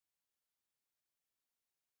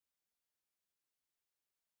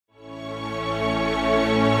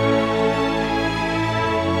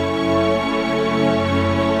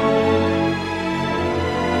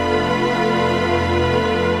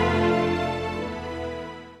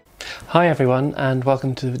Hi everyone and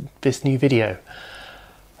welcome to this new video.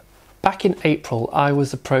 Back in April I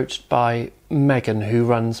was approached by Megan, who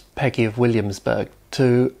runs Pegee of Williamsburg,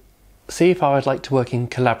 to see if I would like to work in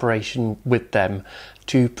collaboration with them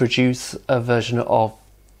to produce a version of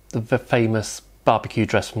the famous barbecue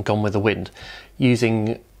dress from Gone with the Wind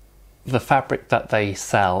using the fabric that they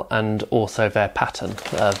sell and also their pattern,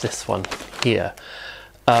 this one here.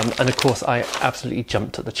 And of course I absolutely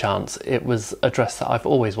jumped at the chance. It was a dress that I've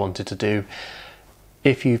always wanted to do.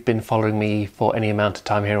 If you've been following me for any amount of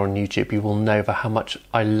time here on YouTube, you will know how much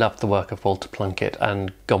I love the work of Walter Plunkett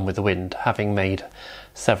and Gone with the Wind, having made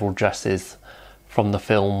several dresses from the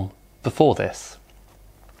film before this.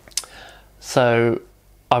 So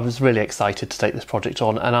I was really excited to take this project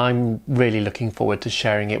on, and I'm really looking forward to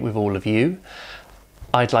sharing it with all of you.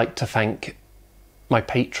 I'd like to thank my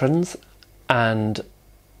patrons and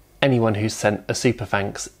anyone who's sent a super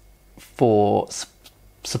thanks for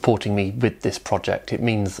supporting me with this project. It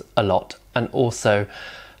means a lot. And also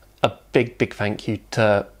a big thank you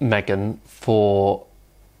to Megan for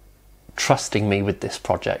trusting me with this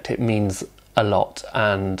project. It means a lot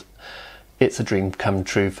and it's a dream come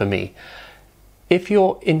true for me. If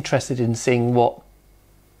you're interested in seeing what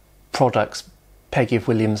products Pegee of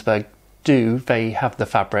Williamsburg do, they have the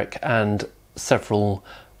fabric and several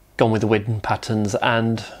Gone with the Wind patterns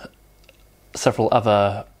and several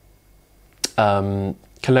other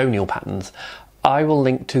colonial patterns. I will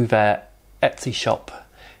link to their Etsy shop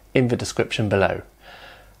in the description below.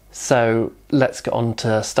 So let's get on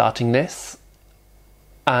to starting this,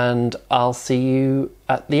 and I'll see you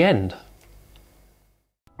at the end.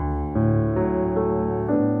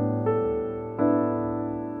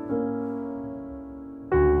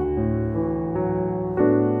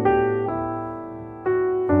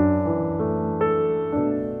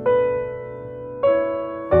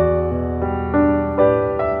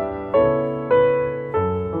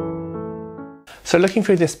 So looking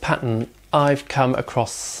through this pattern, I've come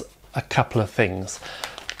across a couple of things.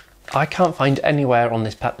 I can't find anywhere on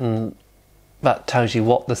this pattern that tells you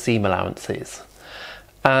what the seam allowance is.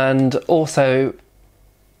 And also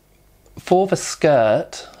for the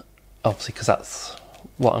skirt, obviously because that's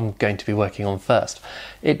what I'm going to be working on first,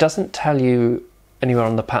 it doesn't tell you anywhere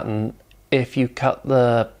on the pattern if you cut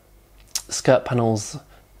the skirt panels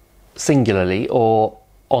singularly or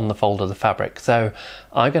on the fold of the fabric. So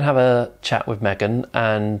I'm going to have a chat with Megan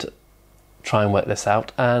and try and work this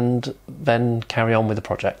out and then carry on with the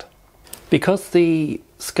project. Because the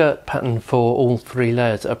skirt pattern for all three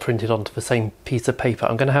layers are printed onto the same piece of paper,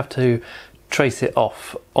 I'm going to have to trace it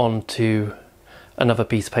off onto another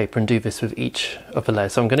piece of paper and do this with each of the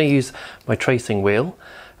layers. So I'm going to use my tracing wheel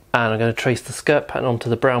and I'm going to trace the skirt pattern onto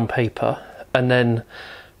the brown paper and then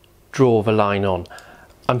draw the line on.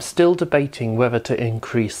 I'm still debating whether to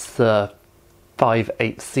increase the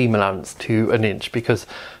 5/8 seam allowance to an inch, because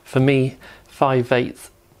for me 5/8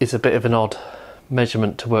 is a bit of an odd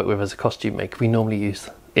measurement to work with as a costume maker. We normally use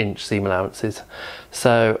inch seam allowances,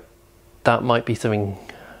 so that might be something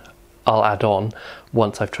I'll add on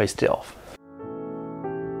once I've traced it off.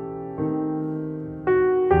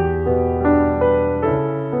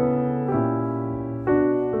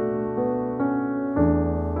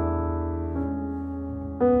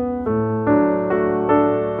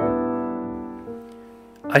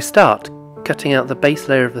 I start cutting out the base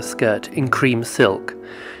layer of the skirt in cream silk.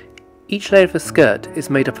 Each layer of the skirt is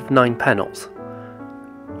made up of 9 panels.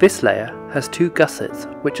 This layer has 2 gussets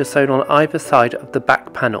which are sewn on either side of the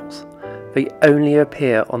back panels. They only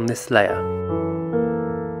appear on this layer.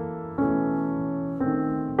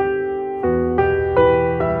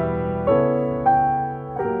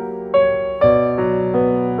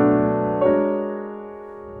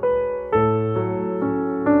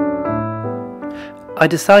 I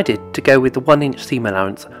decided to go with the 1 inch seam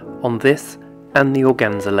allowance on this and the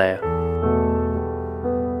organza layer.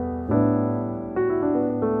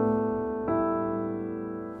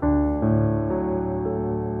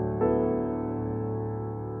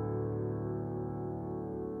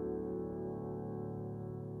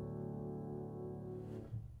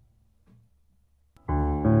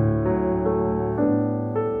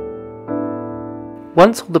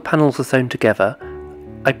 Once all the panels are sewn together,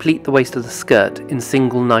 I pleat the waist of the skirt in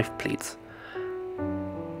single knife pleats.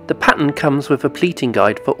 The pattern comes with a pleating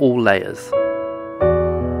guide for all layers.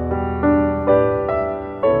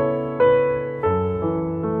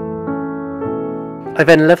 I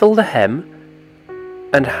then level the hem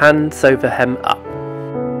and hand sew the hem up.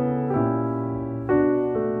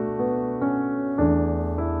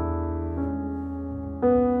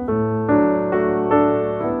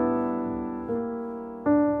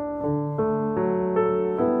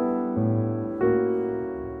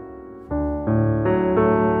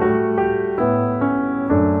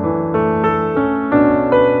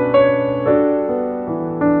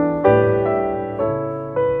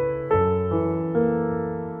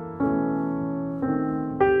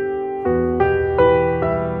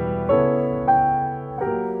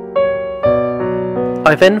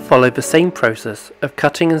 I then followed the same process of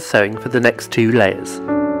cutting and sewing for the next 2 layers.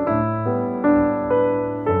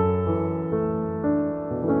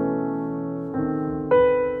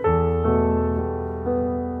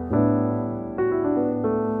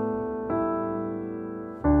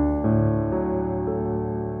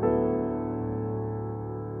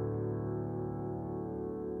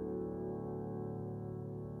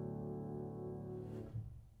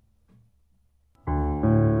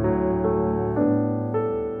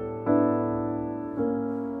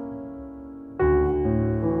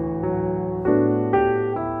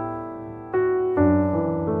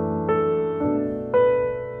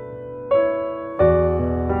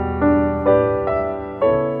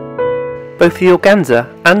 Both the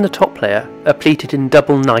organza and the top layer are pleated in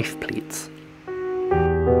double knife pleats.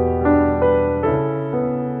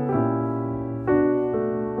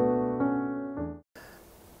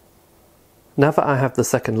 Now that I have the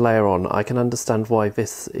second layer on, I can understand why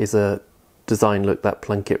this is a design look that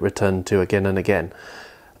Plunkett returned to again and again.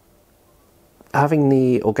 Having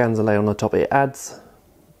the organza layer on the top, it adds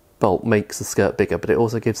bulk, makes the skirt bigger, but it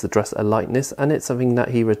also gives the dress a lightness, and it's something that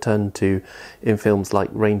he returned to in films like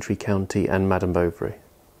Raintree County and Madame Bovary.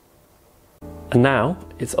 And now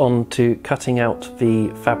it's on to cutting out the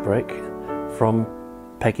fabric from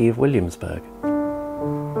Pegee of Williamsburg.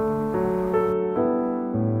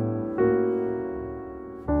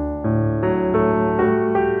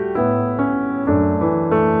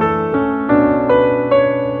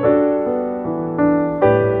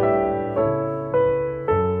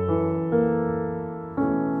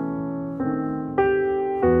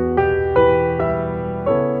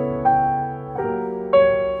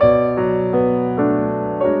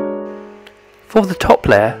 For the top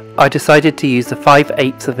layer, I decided to use the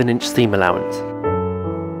 5/8 of an inch seam allowance.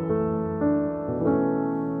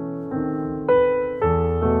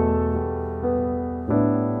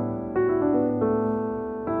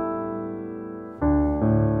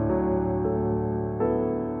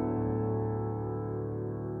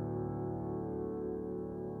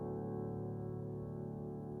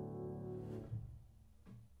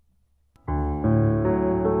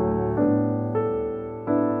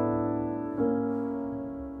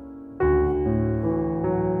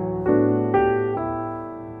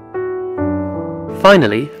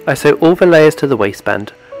 Finally, I sew all the layers to the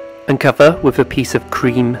waistband and cover with a piece of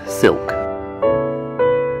cream silk.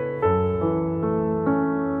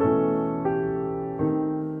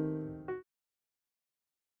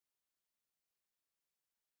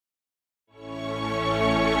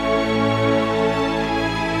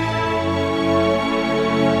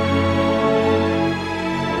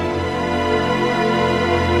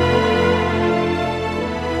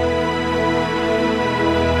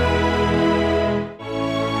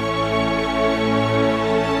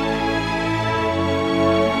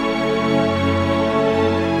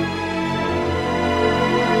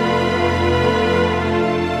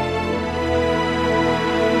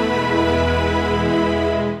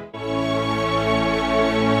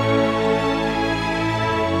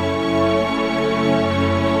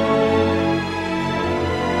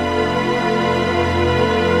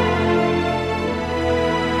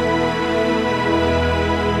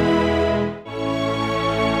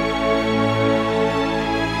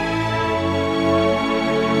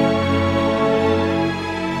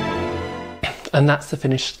 And that's the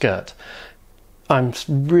finished skirt. I'm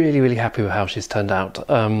really happy with how she's turned out.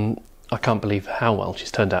 I can't believe how well she's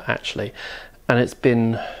turned out actually, and it's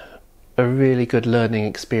been a really good learning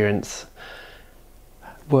experience.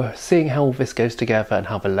 We're seeing how all this goes together and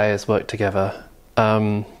how the layers work together.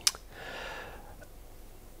 I'd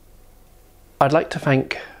like to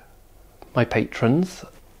thank my patrons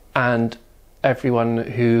and everyone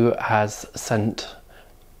who has sent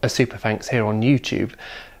a super thanks here on YouTube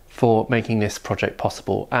for making this project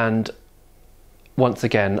possible. And once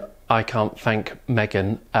again, I can't thank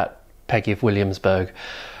Megan at Pegee of Williamsburg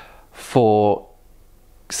for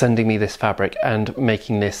sending me this fabric and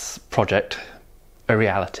making this project a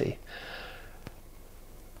reality.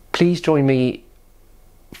 Please join me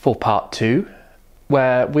for part 2,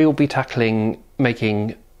 where we will be tackling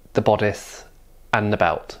making the bodice and the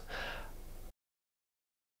belt.